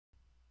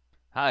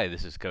Hi,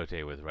 this is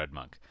Kote with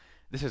RedMonk.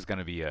 This is going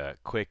to be a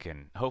quick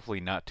and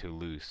hopefully not too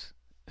loose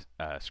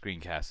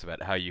screencast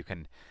about how you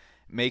can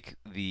make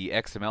the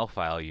XML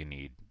file you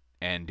need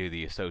and do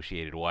the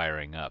associated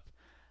wiring up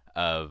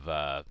of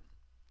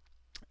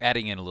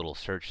adding in a little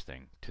search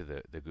thing to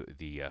the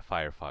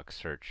Firefox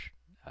search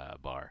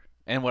bar.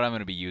 And what I'm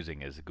going to be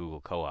using is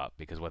Google Co-op,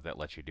 because what that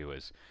lets you do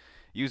is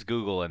use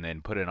Google and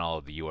then put in all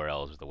of the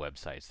URLs of the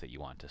websites that you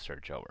want to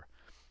search over.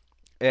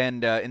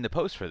 And in the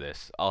post for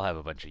this, I'll have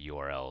a bunch of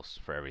URLs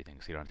for everything,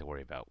 so you don't have to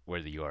worry about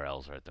where the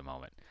URLs are at the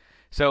moment.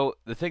 So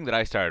the thing that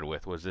I started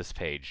with was this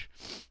page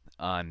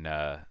on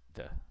the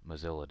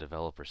Mozilla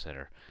Developer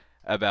Center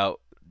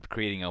about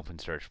creating open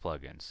search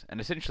plugins.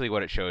 And essentially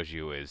what it shows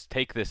you is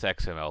take this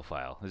XML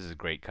file. This is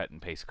great cut and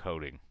paste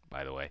coding,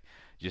 by the way.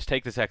 Just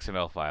take this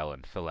XML file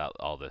and fill out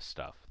all this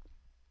stuff.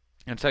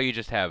 And so you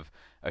just have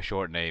a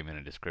short name and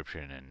a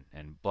description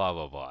and blah,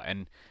 blah, blah.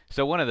 And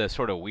so one of the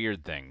sort of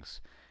weird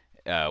things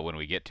when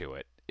we get to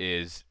it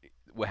is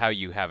how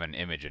you have an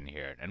image in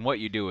here. And what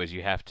you do is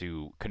you have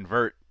to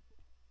convert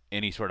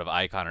any sort of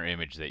icon or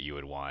image that you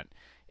would want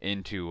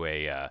into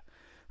a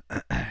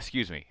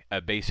excuse me,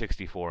 a base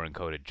 64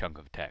 encoded chunk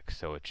of text.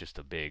 So it's just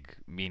a big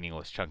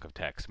meaningless chunk of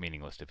text,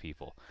 meaningless to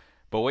people.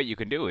 But what you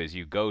can do is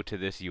you go to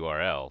this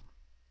URL,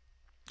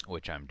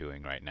 which I'm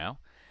doing right now,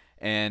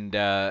 and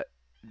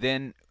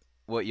then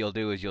what you'll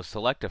do is you'll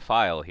select a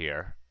file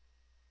here.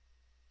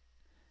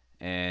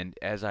 And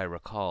as I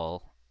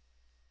recall,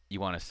 you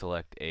want to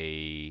select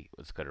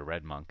let's go to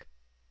RedMonk.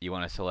 You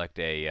want to select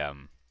a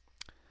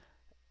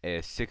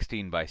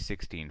 16 by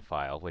 16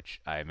 file,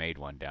 which I made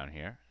one down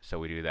here. So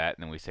we do that,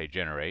 and then we say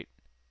generate.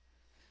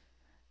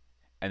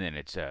 And then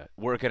it's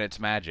working its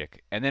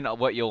magic. And then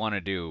what you'll want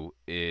to do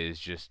is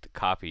just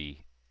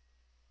copy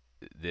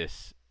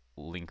this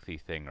lengthy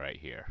thing right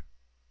here.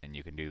 And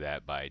you can do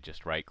that by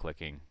just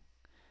right-clicking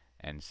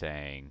and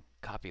saying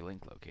copy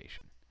link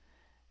location.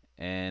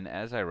 And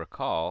as I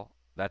recall,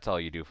 that's all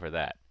you do for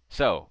that.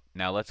 So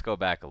now let's go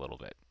back a little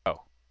bit.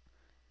 Oh,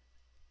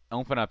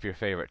 open up your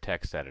favorite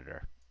text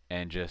editor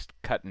and just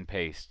cut and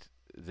paste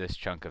this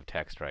chunk of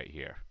text right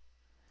here.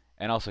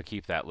 And also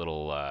keep that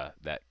little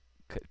that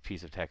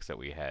piece of text that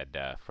we had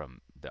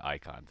from the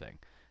icon thing.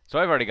 So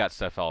I've already got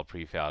stuff all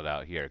pre-filled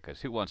out here,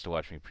 because who wants to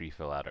watch me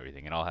pre-fill out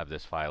everything? And I'll have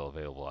this file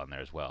available on there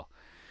as well.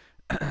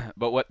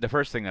 But the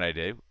first thing that I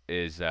do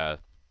is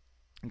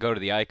go to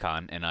the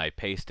icon and I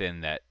paste in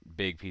that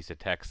big piece of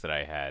text that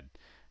I had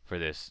for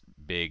this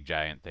big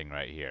giant thing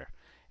right here.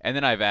 And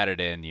then I've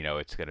added in,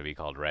 it's going to be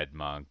called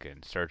RedMonk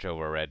and search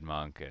over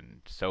RedMonk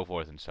and so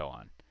forth and so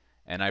on.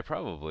 And I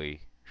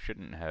probably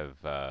shouldn't have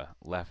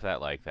left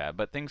that like that,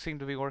 but things seem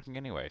to be working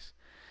anyways.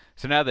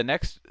 So now the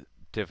next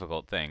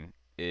difficult thing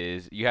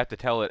is you have to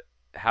tell it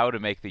how to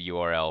make the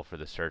URL for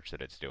the search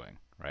that it's doing,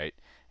 right?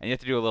 And you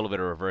have to do a little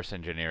bit of reverse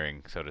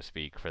engineering, so to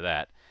speak, for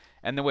that.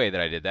 And the way that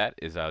I did that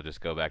is I'll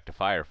just go back to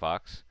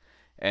Firefox.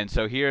 And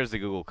so here's the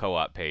Google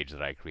Co-op page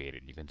that I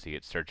created. You can see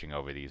it's searching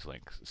over these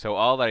links. So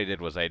all that I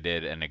did was I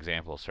did an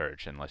example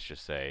search, and let's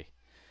just say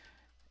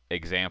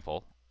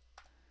example,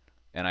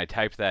 and I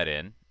typed that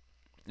in.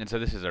 And so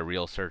this is a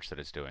real search that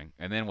it's doing.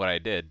 And then what I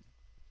did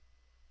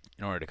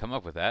in order to come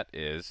up with that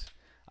is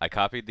I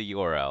copied the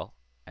URL,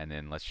 and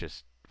then let's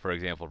just, for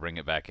example, bring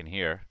it back in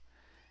here,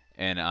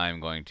 and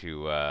I'm going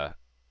to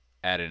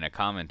add in a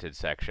commented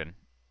section.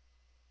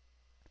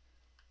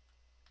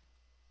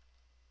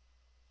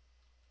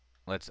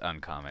 Let's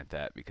uncomment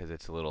that because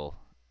it's a little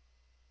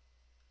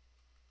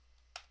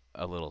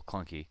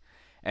clunky.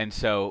 And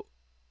so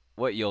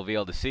what you'll be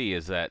able to see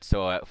is that,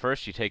 so at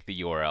first you take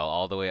the URL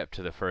all the way up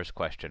to the first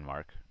question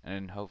mark,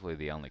 and hopefully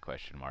the only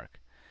question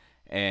mark,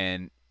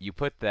 and you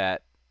put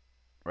that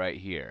right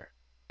here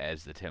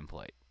as the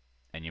template,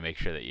 and you make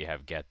sure that you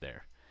have get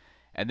there.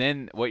 And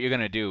then what you're going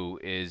to do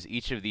is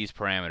each of these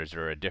parameters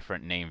are a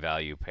different name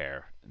value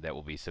pair that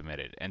will be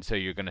submitted. And so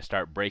you're going to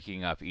start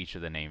breaking up each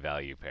of the name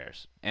value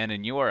pairs. And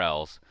in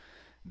URLs,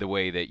 the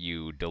way that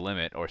you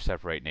delimit or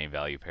separate name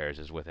value pairs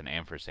is with an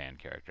ampersand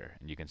character.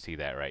 And you can see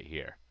that right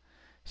here.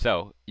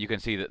 So you can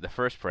see that the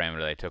first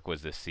parameter I took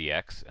was this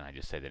CX, and I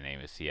just say the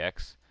name is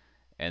CX.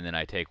 And then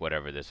I take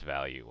whatever this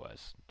value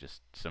was,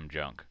 just some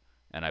junk,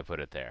 and I put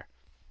it there.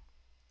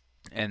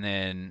 And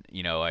then,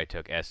 I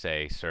took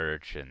SA,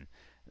 search, and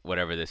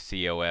whatever the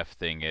COF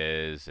thing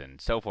is, and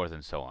so forth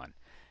and so on.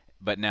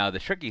 But now the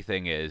tricky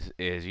thing is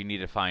you need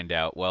to find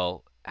out,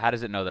 well, how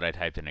does it know that I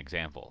typed an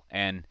example?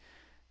 And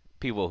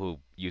people who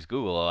use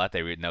Google a lot,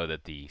 they would know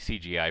that the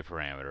CGI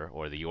parameter,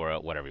 or the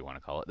URL, whatever you want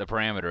to call it, the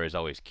parameter is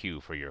always Q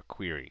for your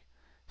query.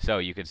 So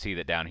you can see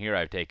that down here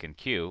I've taken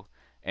Q,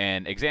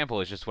 and example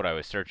is just what I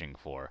was searching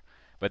for.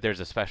 But there's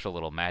a special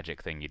little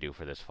magic thing you do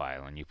for this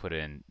file, and you put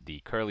in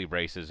the curly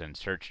braces and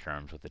search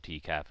terms with the T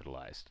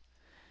capitalized.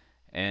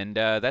 And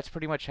that's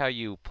pretty much how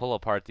you pull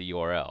apart the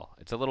URL.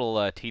 It's a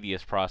little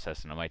tedious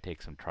process, and it might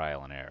take some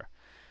trial and error.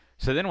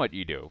 So then what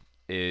you do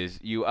is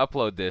you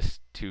upload this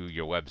to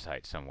your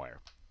website somewhere.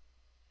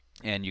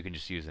 And you can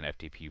just use an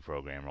FTP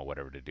program or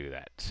whatever to do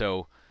that.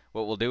 So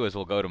what we'll do is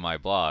we'll go to my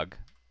blog,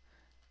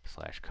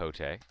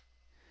 /Kote,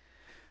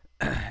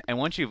 And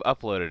once you've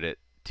uploaded it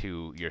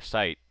to your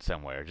site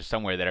somewhere, just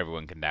somewhere that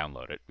everyone can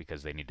download it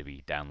because they need to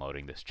be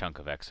downloading this chunk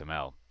of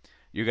XML,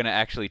 you're going to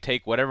actually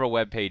take whatever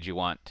web page you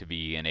want to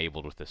be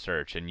enabled with the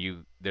search.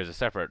 And there's a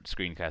separate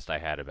screencast I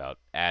had about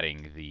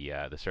adding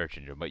the search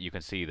engine, but you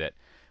can see that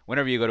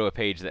whenever you go to a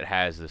page that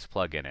has this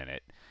plugin in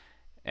it,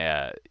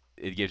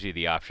 it gives you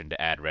the option to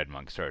add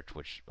RedMonk Search,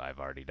 which I've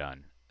already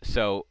done.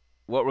 So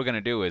what we're going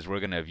to do is we're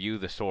going to view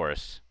the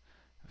source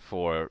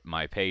for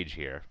my page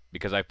here,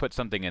 because I put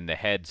something in the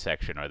head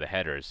section, or the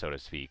headers, so to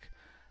speak.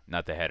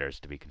 Not the headers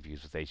to be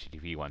confused with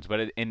HTTP ones,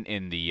 but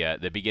in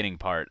the beginning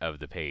part of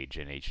the page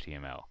in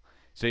HTML.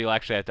 So you'll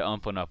actually have to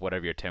open up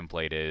whatever your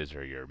template is,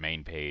 or your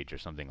main page, or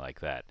something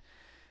like that.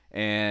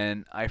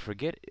 And I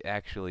forget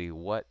actually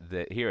what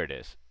here it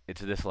is.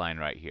 It's this line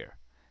right here.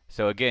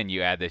 So again,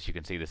 you add this, you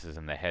can see this is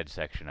in the head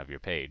section of your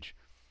page.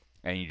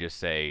 And you just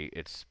say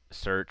it's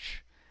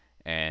search,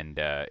 and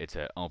it's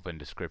an open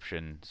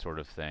description sort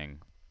of thing.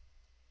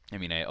 I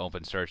mean, an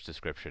open search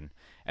description.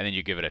 And then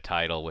you give it a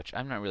title, which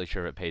I'm not really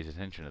sure if it pays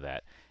attention to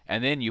that.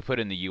 And then you put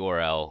in the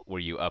URL where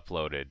you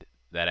uploaded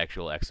that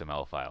actual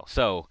XML file.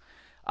 So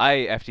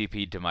I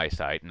FTP'd to my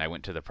site, and I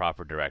went to the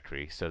proper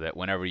directory so that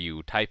whenever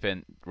you type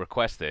in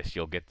request this,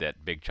 you'll get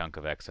that big chunk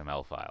of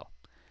XML file.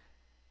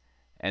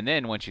 And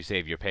then once you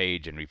save your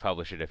page and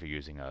republish it, if you're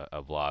using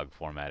a blog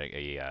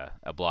formatting,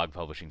 a blog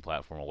publishing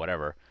platform or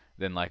whatever,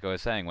 then like I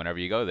was saying, whenever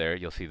you go there,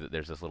 you'll see that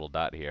there's this little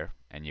dot here,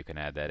 and you can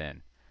add that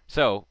in.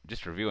 So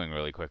just reviewing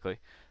really quickly,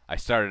 I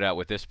started out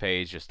with this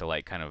page just to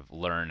like kind of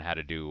learn how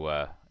to do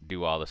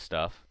all the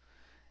stuff,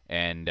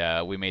 and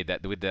we made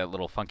that with that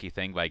little funky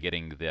thing by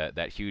getting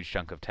that huge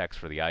chunk of text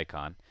for the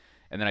icon,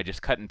 and then I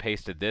just cut and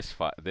pasted this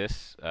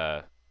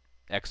XML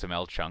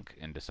chunk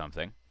into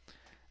something.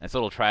 And it's a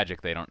little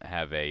tragic they don't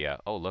have a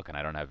oh look, and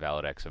I don't have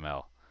valid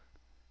XML.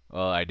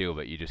 Well, I do,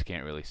 but you just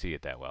can't really see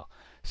it that well.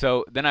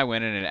 So then I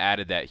went in and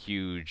added that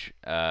huge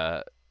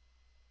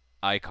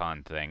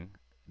icon thing,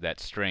 that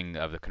string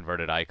of the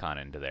converted icon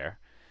into there.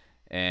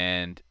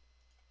 And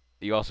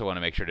you also want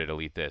to make sure to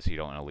delete this. You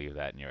don't want to leave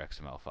that in your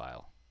XML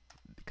file,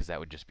 because that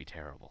would just be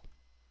terrible.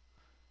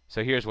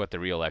 So here's what the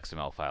real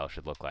XML file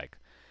should look like.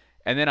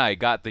 And then I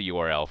got the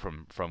URL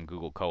from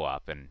Google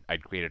Co-op, and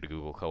I'd created a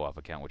Google Co-op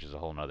account, which is a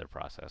whole nother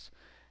process.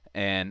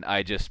 And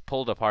I just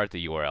pulled apart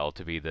the URL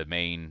to be the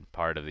main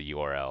part of the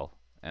URL,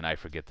 and I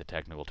forget the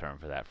technical term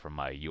for that from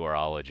my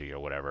URLology or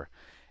whatever.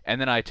 And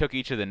then I took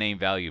each of the name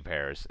value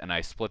pairs, and I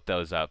split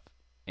those up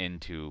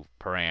into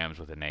params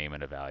with a name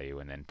and a value,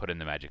 and then put in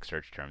the magic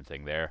search term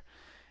thing there.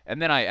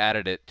 And then I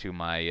added it to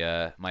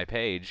my my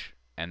page,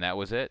 and that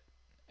was it.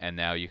 And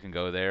now you can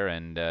go there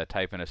and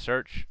type in a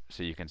search,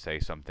 so you can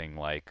say something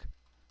like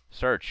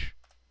search,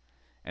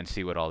 and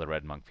see what all the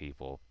RedMonk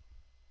people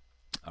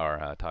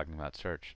are talking about search.